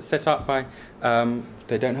ward that's set up by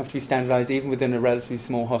They don't have to be standardised even within a relatively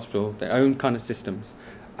small hospital, their own kind of systems.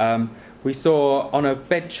 We saw on a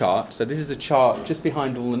bed chart, so this is a chart just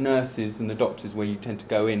behind all the nurses and the doctors where you tend to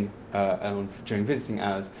go in during visiting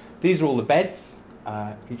hours. These are all the beds.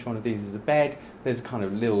 Each one of these is a bed. There's kind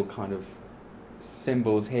of little kind of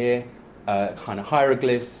symbols here, kind of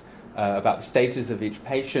hieroglyphs about the status of each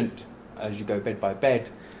patient as you go bed by bed.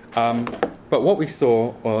 But what we saw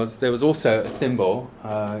was there was also a symbol.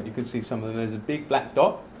 You can see some of them. There's a big black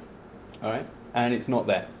dot, all right, and it's not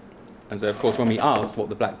there. And so, of course, when we asked what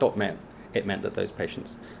the black dot meant, it meant that those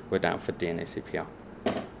patients were down for DNA CPR.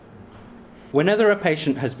 Whenever a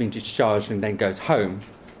patient has been discharged and then goes home,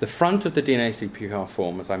 the front of the DNA CPR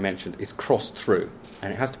form, as I mentioned, is crossed through,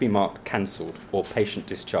 and it has to be marked cancelled or patient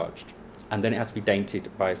discharged, and then it has to be dated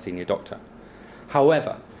by a senior doctor.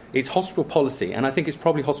 However, it's hospital policy, and I think it's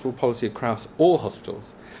probably hospital policy across all hospitals,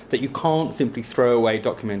 that you can't simply throw away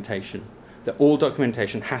documentation, that all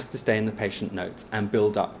documentation has to stay in the patient notes and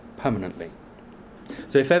build up permanently.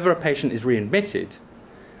 So if ever a patient is readmitted,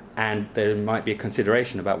 and there might be a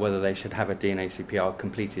consideration about whether they should have a DNA CPR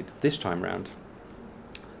completed this time round,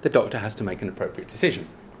 the doctor has to make an appropriate decision.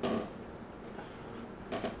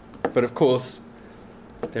 But of course,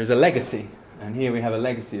 there's a legacy, and here we have a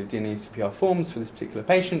legacy of DNA CPR forms for this particular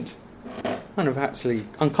patient, kind of actually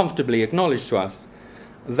uncomfortably acknowledged to us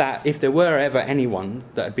that if there were ever anyone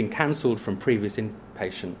that had been cancelled from previous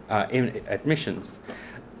inpatient admissions,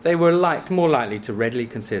 they were more likely to readily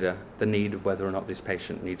consider the need of whether or not this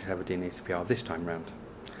patient needed to have a DNA CPR this time round.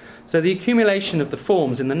 So the accumulation of the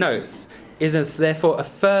forms in the notes is therefore a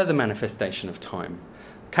further manifestation of time,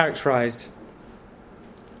 characterised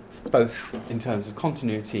both in terms of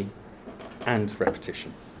continuity and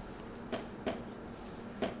repetition.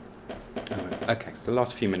 Okay, so the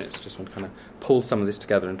last few minutes, just want to kind of pull some of this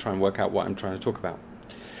together and try and work out what I'm trying to talk about.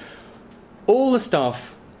 All the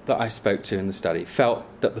staff that I spoke to in the study felt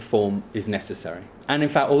that the form is necessary. And in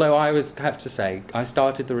fact, although I have to say, I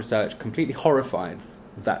started the research completely horrified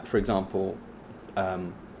that, for example,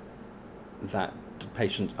 that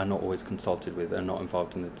patients are not always consulted with and not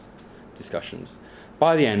involved in the discussions.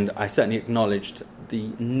 By the end, I certainly acknowledged the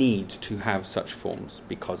need to have such forms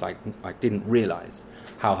because I didn't realise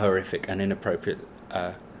how horrific and inappropriate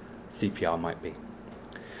CPR might be.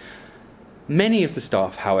 Many of the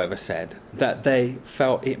staff, however, said that they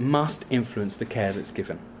felt it must influence the care that's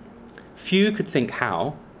given. Few could think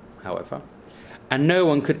how, however, and no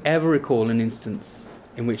one could ever recall an instance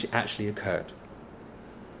in which it actually occurred.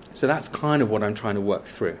 So that's kind of what I'm trying to work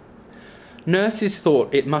through. Nurses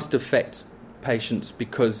thought it must affect patients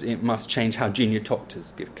because it must change how junior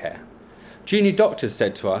doctors give care. Junior doctors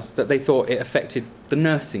said to us that they thought it affected the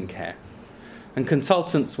nursing care. And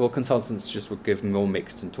consultants just would give them all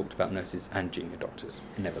mixed and talked about nurses and junior doctors,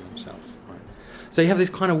 never themselves. Right? So you have this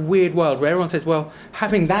kind of weird world where everyone says, well,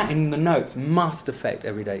 having that in the notes must affect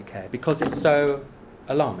everyday care because it's so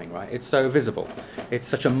alarming, right? It's so visible. It's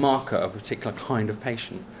such a marker of a particular kind of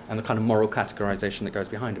patient and the kind of moral categorization that goes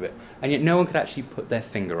behind it. And yet no one could actually put their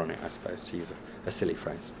finger on it, I suppose, to use a silly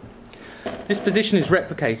phrase. This position is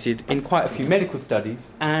replicated in quite a few medical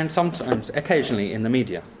studies and sometimes, occasionally, in the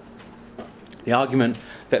media. The argument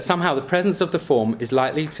that somehow the presence of the form is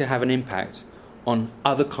likely to have an impact on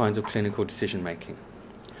other kinds of clinical decision-making.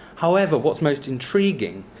 However, what's most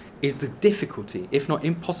intriguing is the difficulty, if not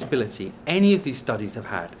impossibility, any of these studies have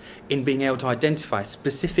had in being able to identify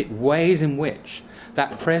specific ways in which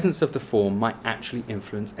that presence of the form might actually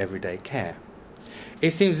influence everyday care.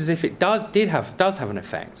 It seems as if it does have an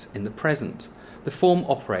effect in the present. The form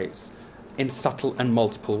operates in subtle and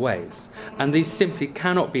multiple ways, and these simply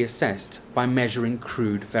cannot be assessed by measuring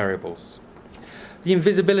crude variables. The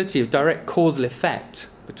invisibility of direct causal effect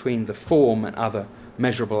between the form and other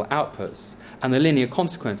measurable outputs and the linear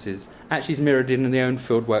consequences actually is mirrored in the own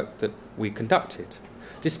field work that we conducted.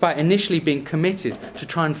 Despite initially being committed to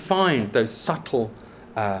try and find those subtle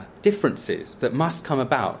differences that must come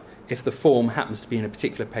about if the form happens to be in a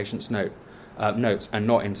particular patient's notes and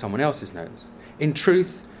not in someone else's notes, in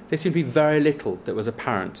truth, there seemed to be very little that was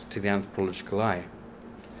apparent to the anthropological eye.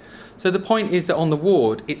 So the point is that on the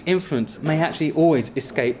ward, its influence may actually always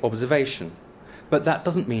escape observation, but that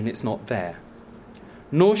doesn't mean it's not there.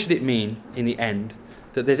 Nor should it mean, in the end,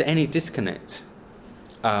 that there's any disconnect,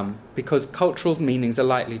 because cultural meanings are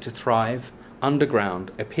likely to thrive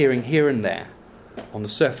underground, appearing here and there on the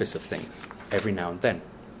surface of things every now and then.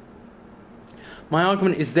 My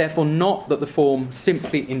argument is therefore not that the form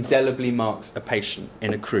simply indelibly marks a patient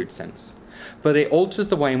in a crude sense, but it alters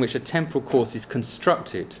the way in which a temporal course is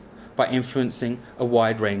constructed by influencing a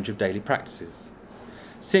wide range of daily practices.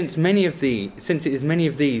 Since it is many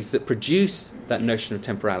of these that produce that notion of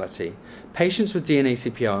temporality, patients with DNA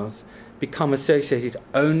CPRs become associated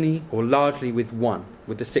only or largely with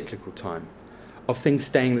the cyclical time, of things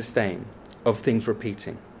staying the same, of things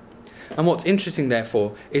repeating. And what's interesting,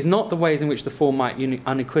 therefore, is not the ways in which the form might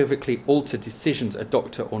unequivocally alter decisions a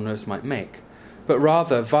doctor or nurse might make, but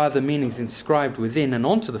rather, via the meanings inscribed within and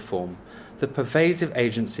onto the form, the pervasive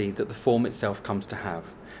agency that the form itself comes to have,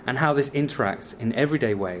 and how this interacts in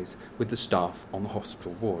everyday ways with the staff on the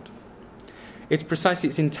hospital ward. It's precisely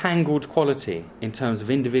its entangled quality in terms of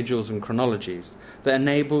individuals and chronologies that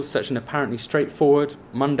enables such an apparently straightforward,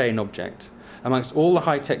 mundane object, amongst all the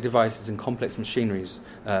high-tech devices and complex machineries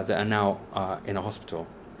that are now in a hospital,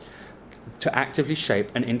 to actively shape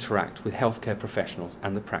and interact with healthcare professionals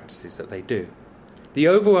and the practices that they do. The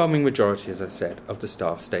overwhelming majority, as I've said, of the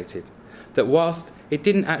staff stated that whilst it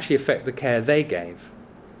didn't actually affect the care they gave,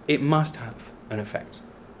 it must have an effect.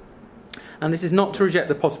 And this is not to reject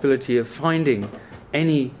the possibility of finding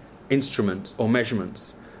any instruments or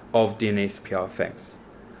measurements of DNA CPR effects,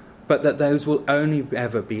 but that those will only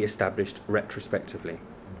ever be established retrospectively.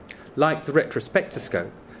 Like the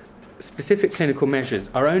retrospectoscope, specific clinical measures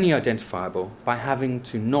are only identifiable by having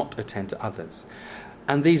to not attend to others,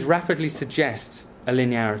 and these rapidly suggest a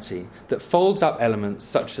linearity that folds up elements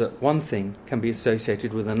such that one thing can be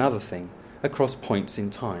associated with another thing across points in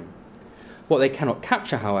time. What they cannot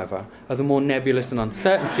capture, however, are the more nebulous and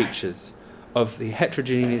uncertain features of the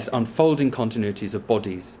heterogeneous unfolding continuities of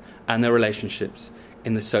bodies and their relationships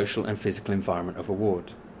in the social and physical environment of a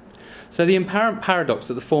ward. So the apparent paradox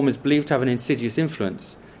that the form is believed to have an insidious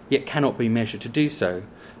influence, yet cannot be measured to do so,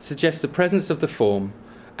 suggests the presence of the form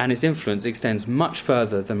and its influence extends much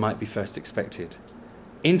further than might be first expected,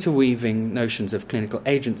 interweaving notions of clinical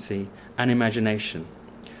agency and imagination,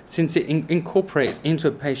 since it incorporates into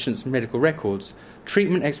a patient's medical records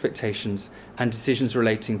treatment expectations and decisions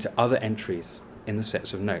relating to other entries in the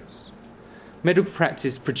sets of notes. Medical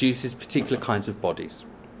practice produces particular kinds of bodies.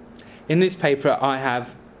 In this paper, I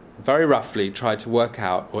have very roughly tried to work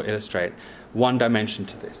out or illustrate one dimension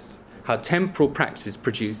to this, how temporal practices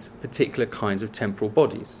produce particular kinds of temporal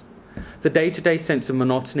bodies. The day-to-day sense of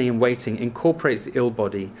monotony and waiting incorporates the ill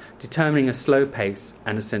body, determining a slow pace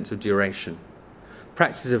and a sense of duration.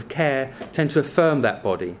 Practices of care tend to affirm that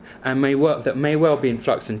body and may well be in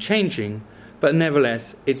flux and changing, but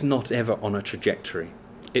nevertheless, it's not ever on a trajectory.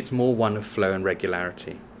 It's more one of flow and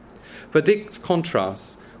regularity. But this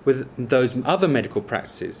contrasts with those other medical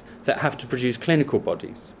practices that have to produce clinical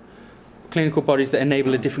bodies that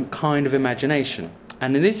enable a different kind of imagination.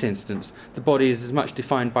 And in this instance, the body is as much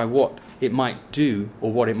defined by what it might do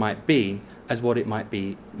or what it might be as what it might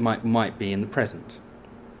be in the present.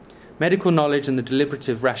 Medical knowledge and the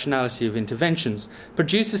deliberative rationality of interventions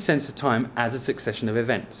produce a sense of time as a succession of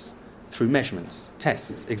events, through measurements,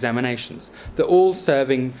 tests, examinations, that all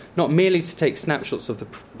serving not merely to take snapshots of the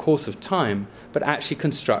course of time, but actually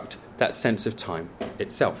construct that sense of time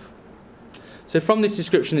itself. So from this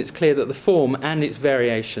description, it's clear that the form and its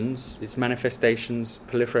variations, its manifestations,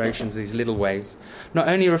 proliferations, these little ways, not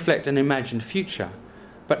only reflect an imagined future,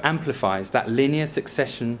 but amplifies that linear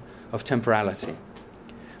succession of temporality.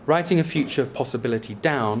 Writing a future possibility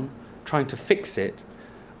down, trying to fix it,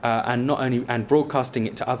 and broadcasting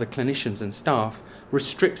it to other clinicians and staff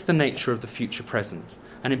restricts the nature of the future present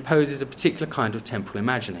and imposes a particular kind of temporal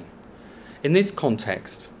imagining. In the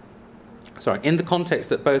context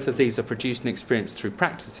that both of these are produced and experienced through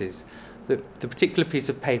practices, the particular piece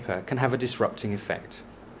of paper can have a disrupting effect.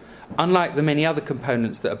 Unlike the many other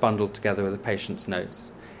components that are bundled together with the patient's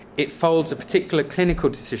notes, it folds a particular clinical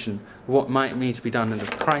decision of what might need to be done as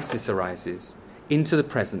a crisis arises into the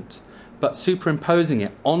present, but superimposing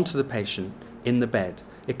it onto the patient in the bed,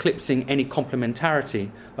 eclipsing any complementarity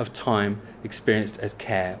of time experienced as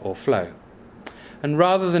care or flow. And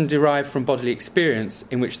rather than derive from bodily experience,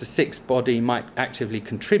 in which the sick's body might actively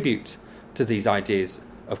contribute to these ideas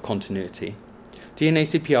of continuity, DNA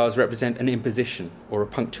CPRs represent an imposition or a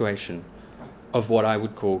punctuation of what I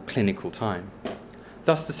would call clinical time.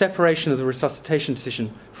 Thus, the separation of the resuscitation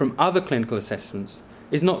decision from other clinical assessments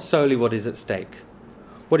is not solely what is at stake.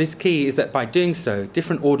 What is key is that by doing so,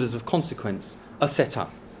 different orders of consequence are set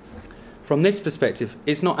up. From this perspective,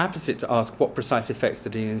 it's not apposite to ask what precise effects the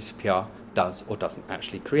DNA CPR does or doesn't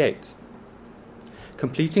actually create.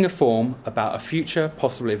 Completing a form about a future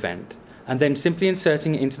possible event and then simply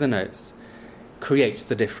inserting it into the notes creates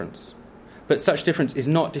the difference. But such difference is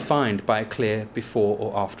not defined by a clear before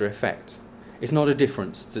or after effect. It's not a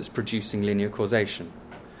difference that's producing linear causation.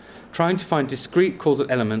 Trying to find discrete causal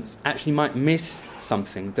elements actually might miss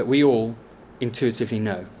something that we all intuitively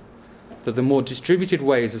know. that the more distributed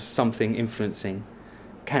ways of something influencing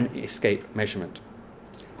can escape measurement.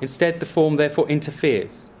 Instead, the form therefore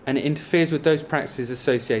interferes, and it interferes with those practices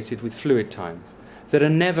associated with fluid time that are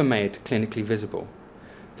never made clinically visible,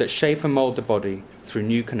 that shape and mould the body through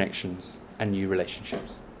new connections and new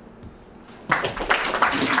relationships.